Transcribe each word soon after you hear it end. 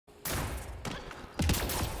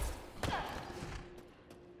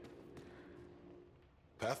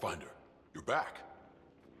Pathfinder, you're back.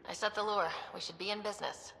 I set the lure. We should be in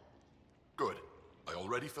business. Good. I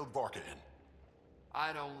already filled Varka in.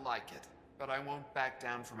 I don't like it, but I won't back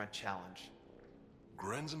down from a challenge.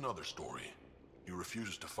 Gren's another story. He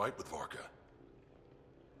refuses to fight with Varka.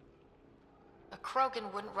 A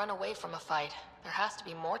Krogan wouldn't run away from a fight. There has to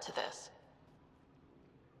be more to this.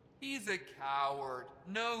 He's a coward.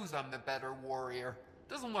 Knows I'm the better warrior.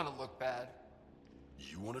 Doesn't want to look bad.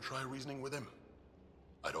 You want to try reasoning with him?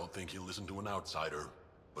 I don't think he'll listen to an outsider,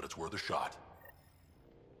 but it's worth a shot.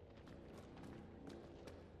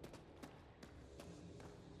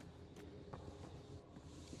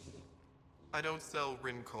 I don't sell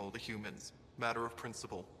Rincoal to humans. Matter of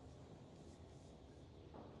principle.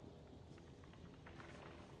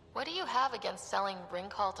 What do you have against selling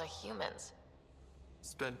Ringcall to humans?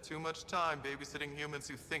 Spend too much time babysitting humans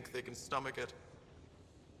who think they can stomach it.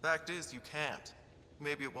 Fact is, you can't.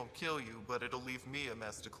 Maybe it won't kill you, but it'll leave me a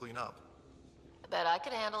mess to clean up. I bet I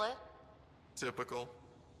could handle it. Typical.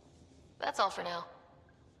 That's all for now.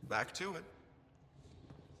 Back to it.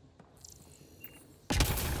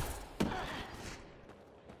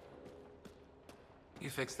 You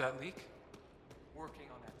fixed that leak? Working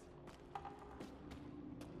on it.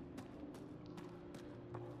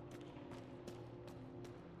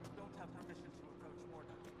 Don't have permission to approach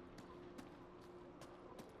Morda.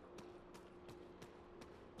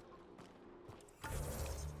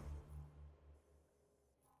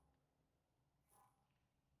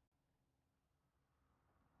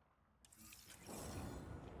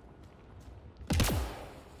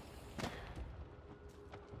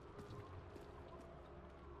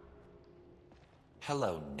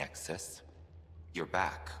 Hello, Nexus. You're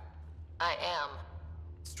back. I am.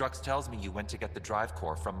 Strux tells me you went to get the drive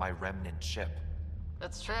core from my remnant ship,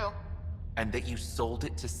 That's true. and that you sold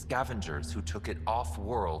it to scavengers who took it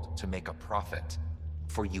off-world to make a profit.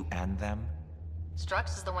 For you and them?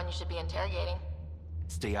 Strux is the one you should be interrogating.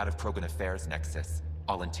 Stay out of Krogan affairs, Nexus.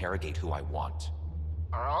 I'll interrogate who I want.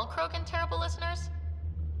 Are all Krogan terrible listeners?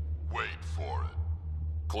 Wait for it.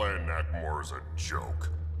 Clan Nakmor is a joke.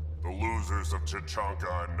 The losers of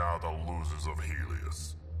Chichanka and now the losers of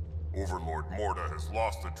Helios. Overlord Morda has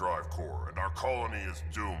lost the drive core, and our colony is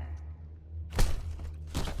doomed.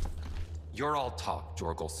 You're all talk,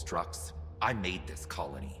 Jorgal Strux. I made this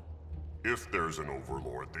colony. If there's an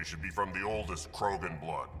overlord, they should be from the oldest Krogan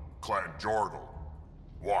blood, Clan Jorgal.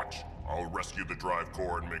 Watch, I'll rescue the drive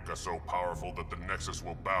core and make us so powerful that the Nexus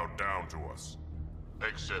will bow down to us.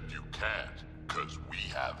 Except you can't, 'cause we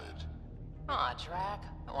have it. Aw, Drac.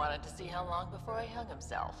 I wanted to see how long before he hung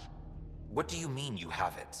himself. What do you mean you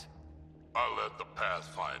have it? I'll let the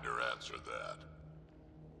Pathfinder answer that.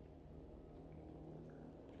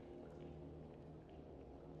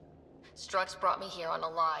 Strux brought me here on a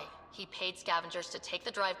lie. He paid scavengers to take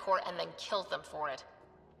the drive core and then killed them for it.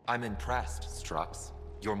 I'm impressed, Strux.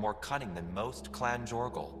 You're more cunning than most Clan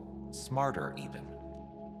Jorgal. Smarter, even.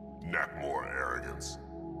 Nakmor arrogance.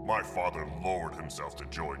 My father lowered himself to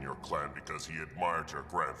join your clan because he admired your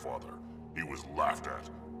grandfather. He was laughed at,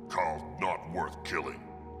 called not worth killing.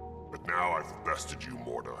 But now I've bested you,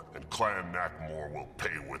 Morda, and Clan Nakmor will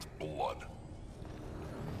pay with blood.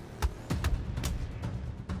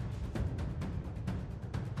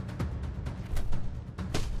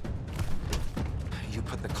 You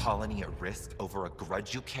put the colony at risk over a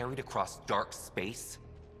grudge you carried across dark space?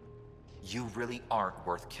 You really aren't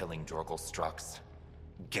worth killing, Jorgal Strux.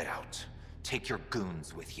 Get out. Take your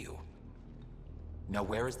goons with you. Now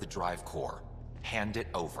where is the drive core? Hand it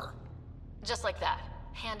over. Just like that.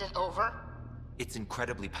 Hand it over? It's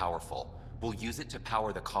incredibly powerful. We'll use it to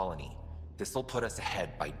power the colony. This'll put us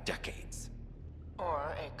ahead by decades.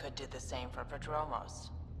 Or it could do the same for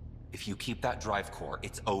Prodromos. If you keep that drive core,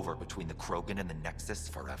 it's over between the Krogan and the Nexus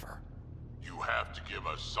forever. You have to give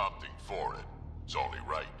us something for it. It's only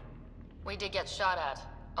right. We did get shot at.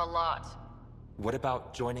 A lot. What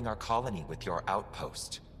about joining our colony with your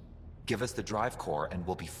outpost? Give us the drive core and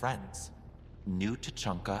we'll be friends. New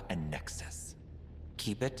Tuchanka and Nexus.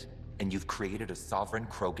 Keep it, and you've created a sovereign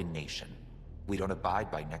Krogan nation. We don't abide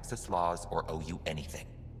by Nexus laws or owe you anything.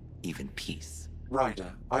 Even peace.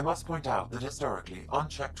 Ryder, I must point out that historically,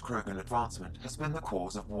 unchecked Krogan advancement has been the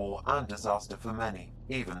cause of war and disaster for many,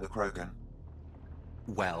 even the Krogan.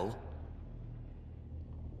 Well?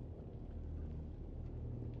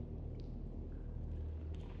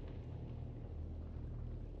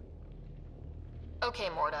 Okay,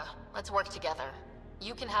 Morda. Let's work together.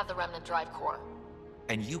 You can have the Remnant drive core.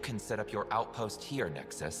 And you can set up your outpost here,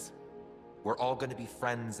 Nexus. We're all gonna be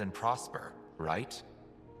friends and prosper, right?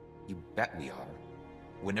 You bet we are.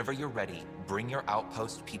 Whenever you're ready, bring your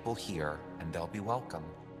outpost people here, and they'll be welcome.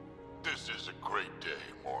 This is a great day,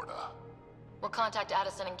 Morda. We'll contact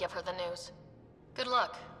Addison and give her the news. Good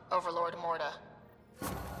luck, Overlord Morda.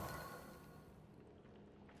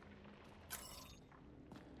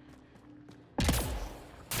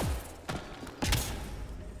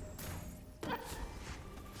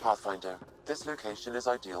 Pathfinder, this location is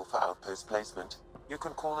ideal for outpost placement. You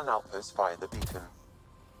can call an outpost via the beacon.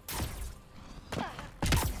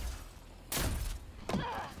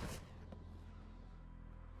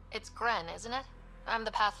 It's Gren, isn't it? I'm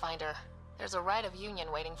the Pathfinder. There's a rite of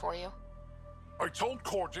union waiting for you. I told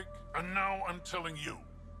Kordic, and now I'm telling you.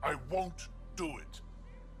 I won't do it.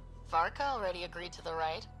 Varka already agreed to the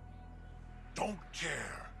rite. Don't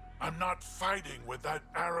care. I'm not fighting with that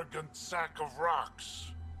arrogant sack of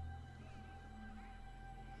rocks.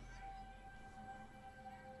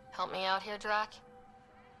 Help me out here, Drac? Kid,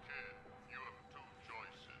 you have two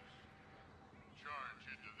choices. Charge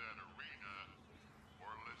into that arena,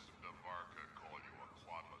 or listen to Varka call you a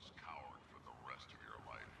quadless coward for the rest of your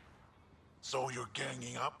life. So you're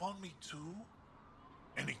ganging up on me too?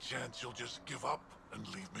 Any chance you'll just give up and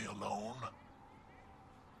leave me alone?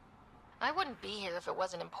 I wouldn't be here if it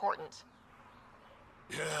wasn't important.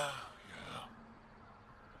 Yeah.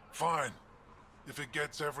 Fine. If it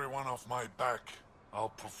gets everyone off my back, I'll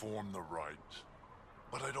perform the rite.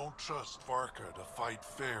 But I don't trust Varka to fight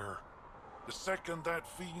fair. The second that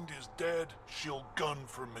fiend is dead, she'll gun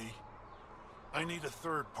for me. I need a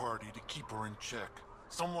third party to keep her in check.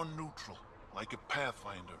 Someone neutral, like a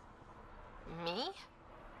Pathfinder. Me?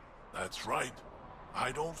 That's right.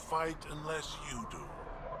 I don't fight unless you do.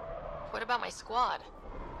 What about my squad?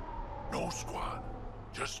 No squad.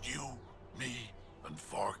 Just you, me, and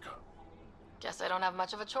Varka. Guess I don't have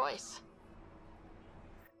much of a choice.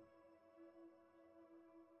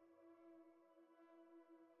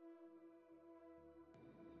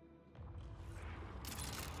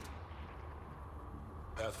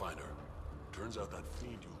 Pathfinder, turns out that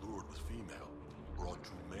fiend you lured was female. Brought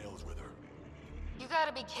 2 males with her. You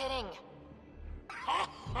gotta be kidding.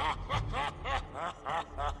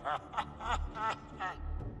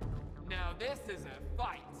 Now this is a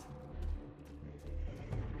fight.